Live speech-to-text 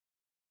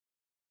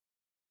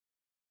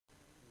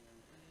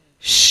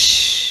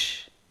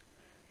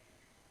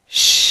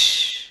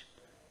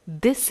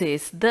This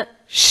is the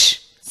sh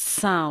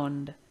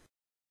sound.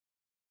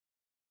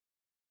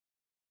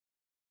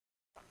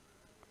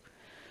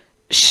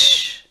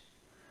 Sh,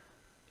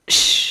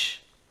 sh,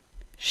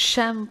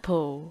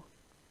 shampoo.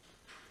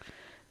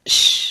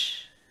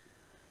 Sh,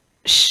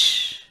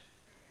 sh,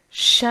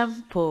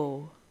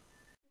 shampoo.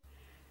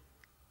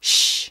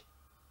 Sh,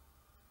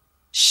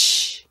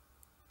 sh,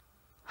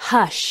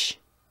 hush.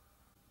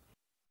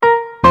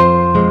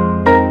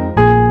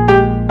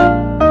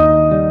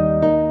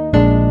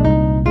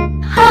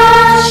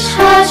 Hush,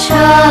 hush,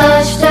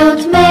 hush,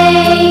 don't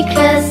make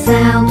a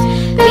sound.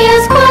 Be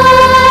as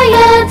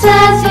quiet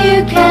as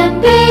you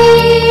can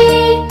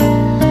be.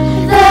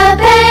 The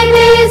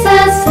baby's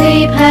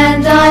asleep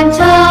and I'm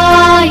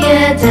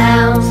tired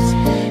out.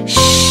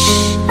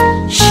 Shh,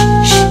 shh,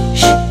 shh,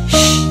 shh,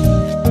 shh.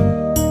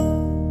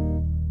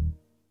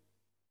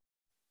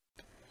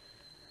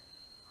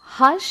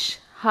 Hush,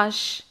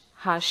 hush,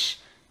 hush,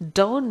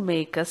 don't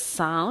make a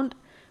sound.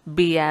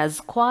 Be as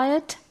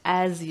quiet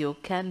as you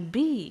can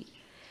be.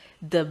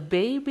 The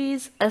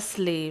baby's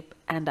asleep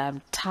and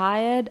I'm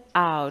tired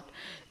out.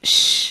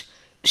 Shh,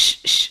 shh,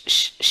 shh,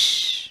 shh,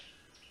 shh.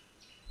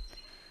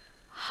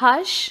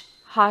 Hush,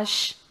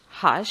 hush,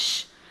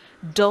 hush,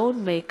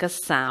 don't make a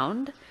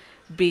sound.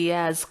 Be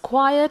as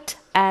quiet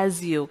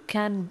as you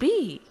can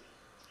be.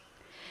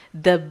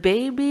 The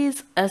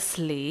baby's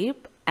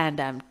asleep and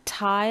I'm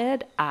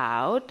tired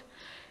out.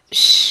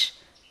 Shh,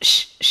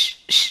 shh, shh,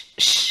 shh,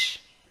 shh.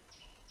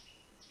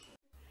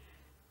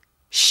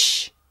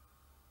 Shh,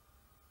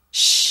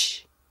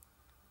 shh,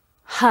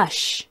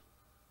 hush.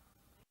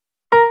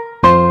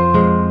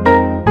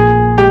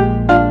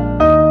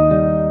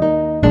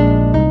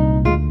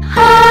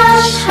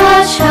 Hush,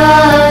 hush,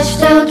 hush,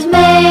 don't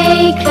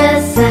make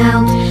a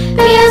sound.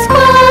 Be as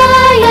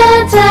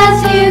quiet as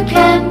you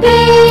can be.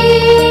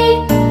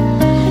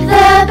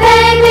 The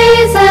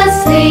baby's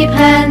asleep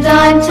and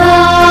I'm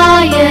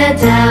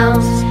tired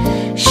out.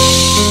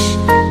 Shh,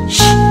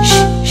 shh,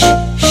 shh,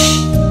 shh, shh.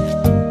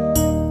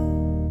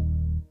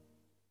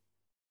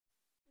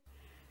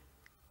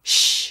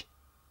 Shh,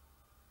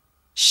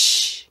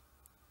 shh,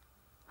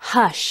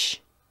 hush.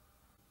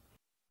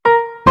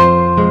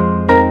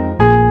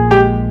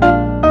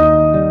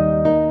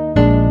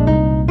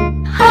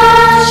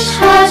 Hush,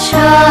 hush,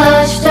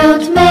 hush,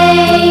 don't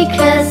make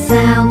a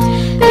sound.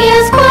 Be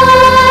as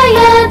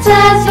quiet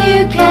as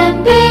you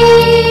can be.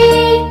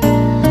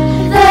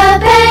 The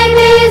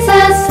baby's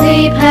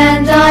asleep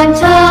and I'm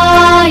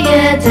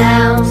tired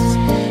out.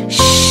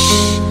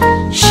 Shh,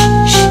 shh,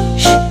 shh,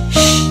 shh,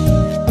 shh.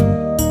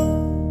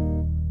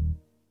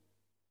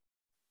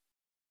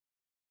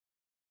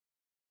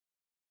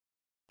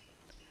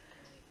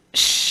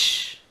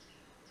 Shh,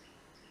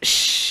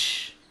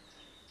 shh,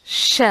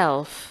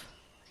 shelf.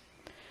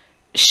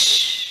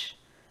 Shh,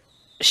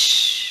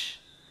 shh,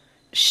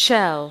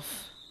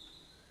 shelf.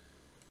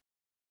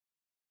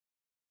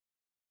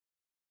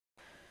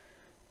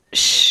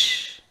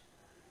 Shh,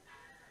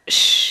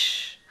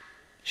 shh,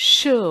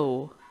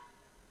 shoe.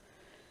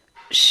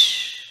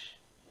 Shh,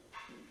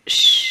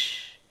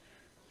 shh,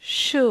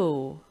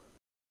 shoe.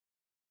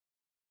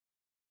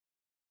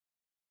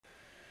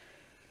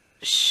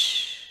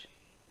 Shh,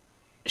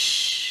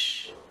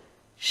 shh,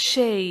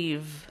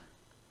 shave.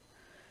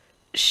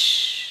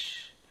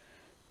 Shh,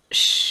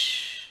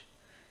 shh,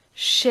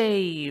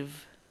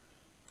 shave.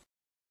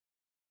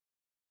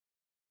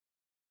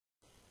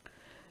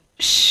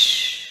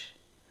 Shh,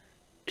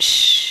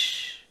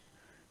 shh,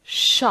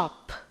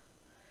 shop.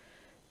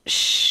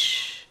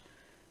 Shh,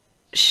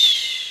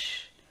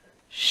 shh,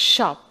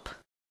 shop.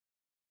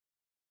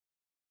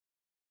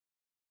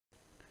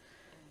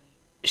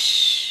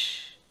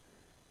 Shh,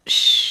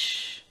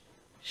 shh,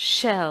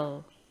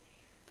 shell.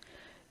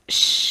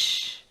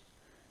 Shh,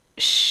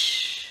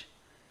 shh,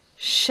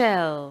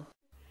 shell.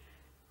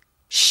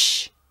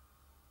 Shh,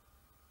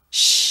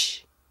 shh,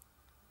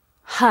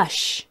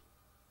 hush.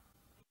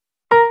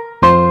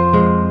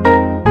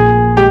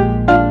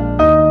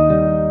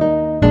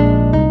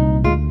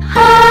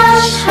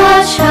 Hush,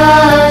 hush,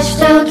 hush,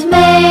 don't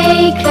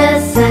make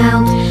a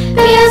sound.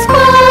 Be as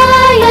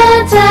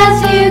quiet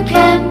as you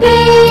can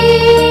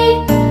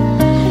be.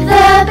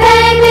 The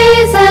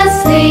baby's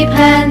asleep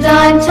and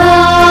I'm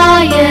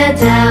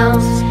tired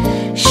out.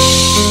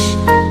 Shh,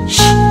 shh,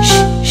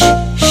 shh, shh,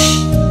 shh.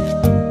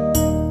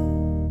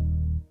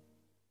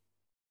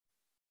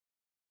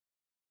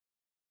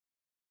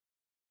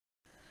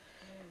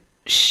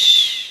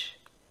 Shh,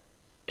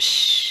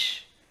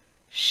 shh,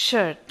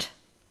 shirt.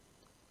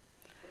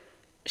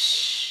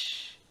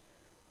 Shh,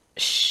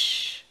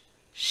 shh,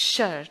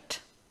 shirt.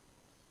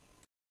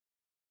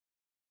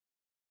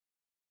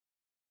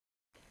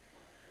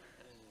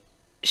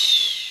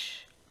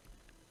 Shh,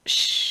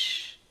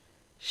 shh,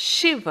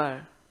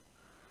 shiver.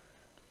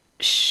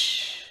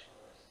 Shh,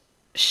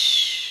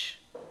 shh,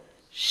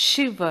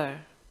 shiver.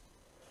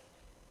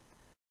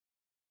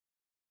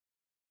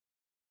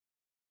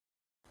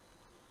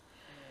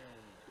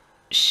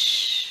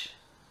 Shh,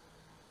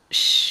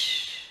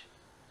 shh,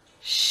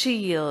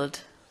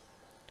 shield.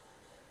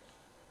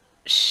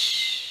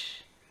 Shh,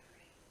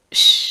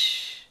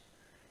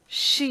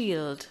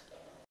 field.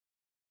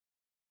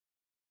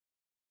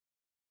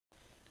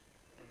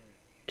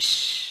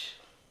 Sh,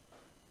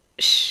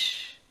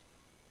 sh,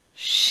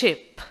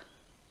 ship.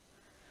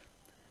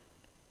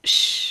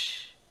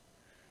 Sh,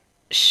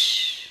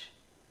 sh,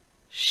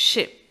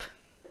 ship.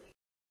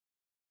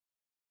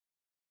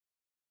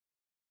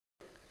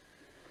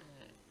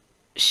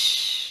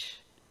 Sh,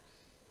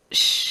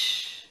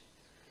 sh,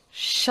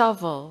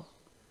 shovel.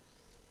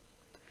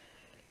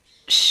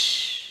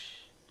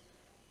 Sh,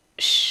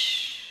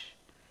 sh,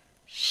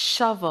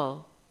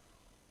 shovel.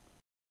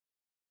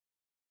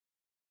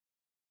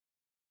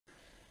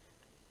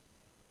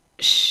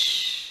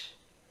 Sh,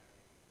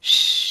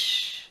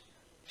 sh,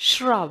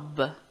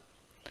 shrub.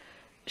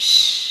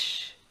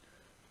 Sh,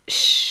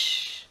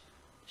 sh,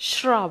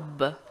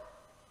 shrub.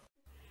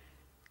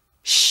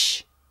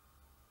 Shh,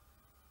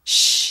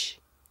 shh,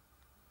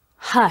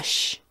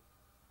 hush.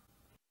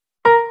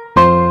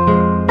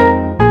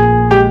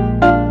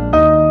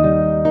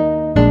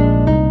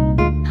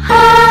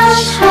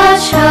 Hush,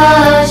 hush,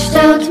 hush,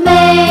 don't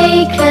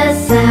make a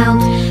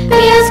sound.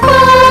 Be as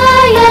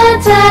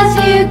quiet as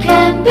you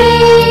can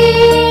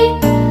be.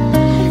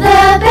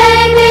 The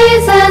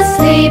baby's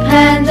asleep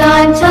and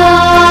I'm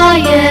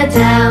tired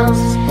out.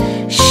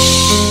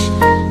 Shh,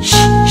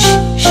 shh, shh,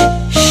 shh,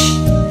 shh.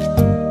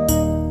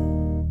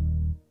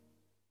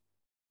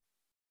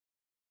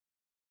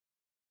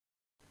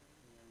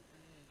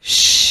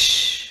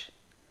 Shh,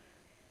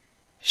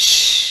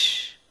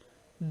 shh.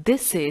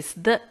 This is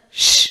the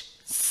sh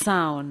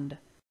sound.